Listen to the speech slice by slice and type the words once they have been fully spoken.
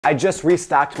I just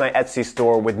restocked my Etsy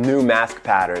store with new mask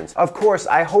patterns. Of course,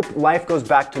 I hope life goes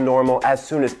back to normal as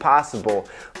soon as possible,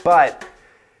 but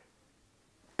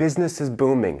business is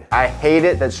booming. I hate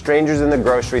it that strangers in the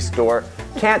grocery store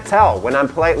can't tell when I'm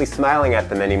politely smiling at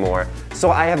them anymore, so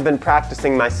I have been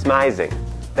practicing my smizing.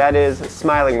 That is,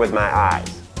 smiling with my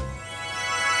eyes.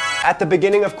 At the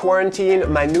beginning of quarantine,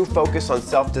 my new focus on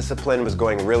self-discipline was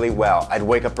going really well. I'd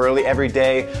wake up early every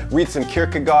day, read some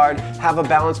Kierkegaard, have a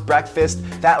balanced breakfast.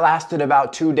 That lasted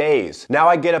about 2 days. Now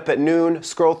I get up at noon,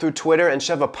 scroll through Twitter, and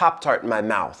shove a Pop-Tart in my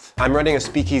mouth. I'm running a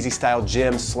speakeasy-style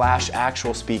gym /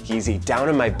 actual speakeasy down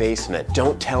in my basement.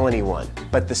 Don't tell anyone.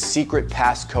 But the secret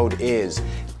passcode is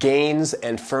gains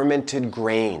and fermented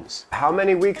grains. How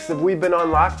many weeks have we been on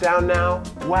lockdown now?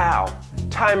 Wow.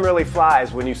 Time really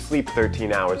flies when you sleep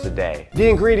 13 hours a day. The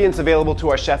ingredients available to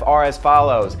our chef are as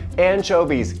follows: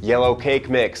 anchovies, yellow cake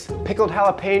mix, pickled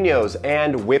jalapenos,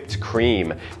 and whipped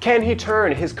cream. Can he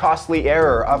turn his costly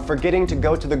error of forgetting to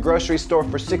go to the grocery store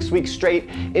for 6 weeks straight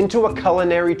into a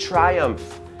culinary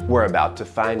triumph? We're about to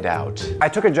find out. I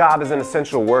took a job as an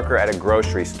essential worker at a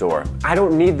grocery store. I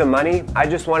don't need the money, I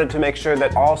just wanted to make sure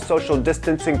that all social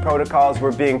distancing protocols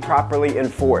were being properly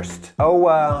enforced.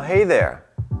 Oh, hey there.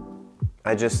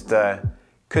 I just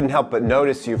couldn't help but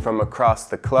notice you from across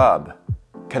the club.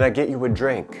 Can I get you a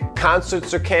drink?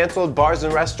 Concerts are canceled, bars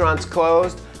and restaurants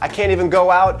closed. I can't even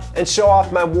go out and show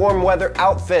off my warm weather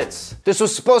outfits. This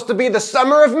was supposed to be the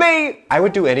summer of me! I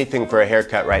would do anything for a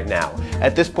haircut right now.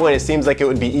 At this point, it seems like it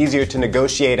would be easier to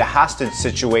negotiate a hostage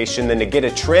situation than to get a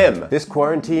trim. This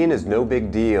quarantine is no big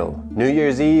deal. New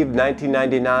Year's Eve,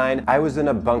 1999, I was in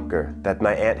a bunker that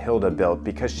my Aunt Hilda built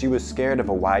because she was scared of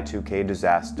a Y2K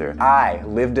disaster. I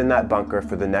lived in that bunker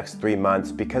for the next 3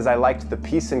 months because I liked the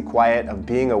peace and quiet of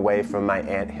being away from my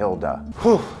Aunt Hilda.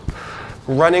 Whew.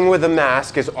 Running with a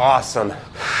mask is awesome.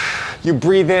 You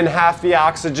breathe in half the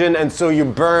oxygen and so you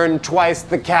burn twice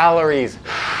the calories.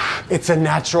 It's a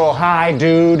natural high,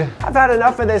 dude. I've had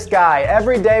enough of this guy.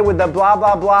 Every day with the blah,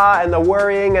 blah, blah, and the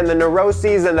worrying, and the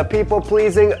neuroses, and the people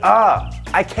pleasing.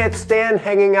 I can't stand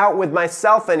hanging out with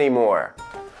myself anymore.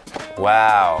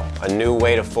 Wow, a new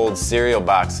way to fold cereal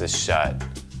boxes shut.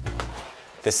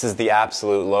 This is the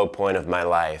absolute low point of my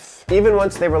life. Even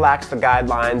once they relax the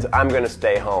guidelines, I'm gonna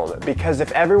stay home. Because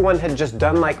if everyone had just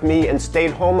done like me and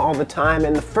stayed home all the time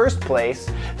in the first place,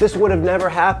 this would have never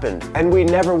happened, and we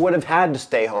never would have had to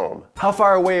stay home. How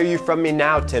far away are you from me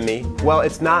now, Timmy? Well,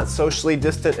 it's not socially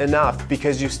distant enough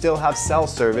because you still have cell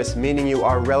service, meaning you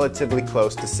are relatively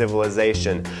close to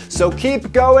civilization. So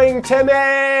keep going, Timmy!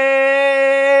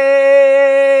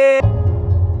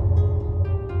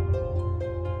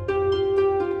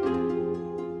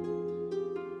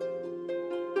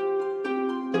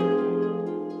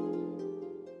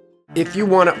 If you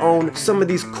want to own some of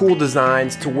these cool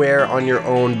designs to wear on your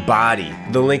own body,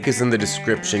 the link is in the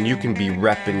description. You can be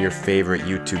repping your favorite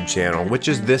YouTube channel, which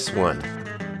is this one.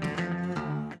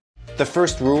 The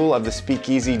first rule of the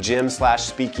speakeasy gym /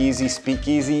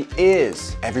 speakeasy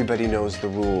is everybody knows the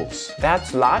rules.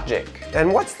 That's logic.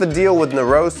 And what's the deal with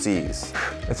neuroses?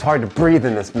 It's hard to breathe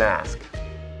in this mask.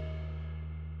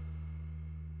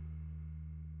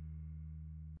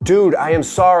 Dude, I am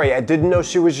sorry. I didn't know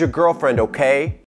she was your girlfriend, okay?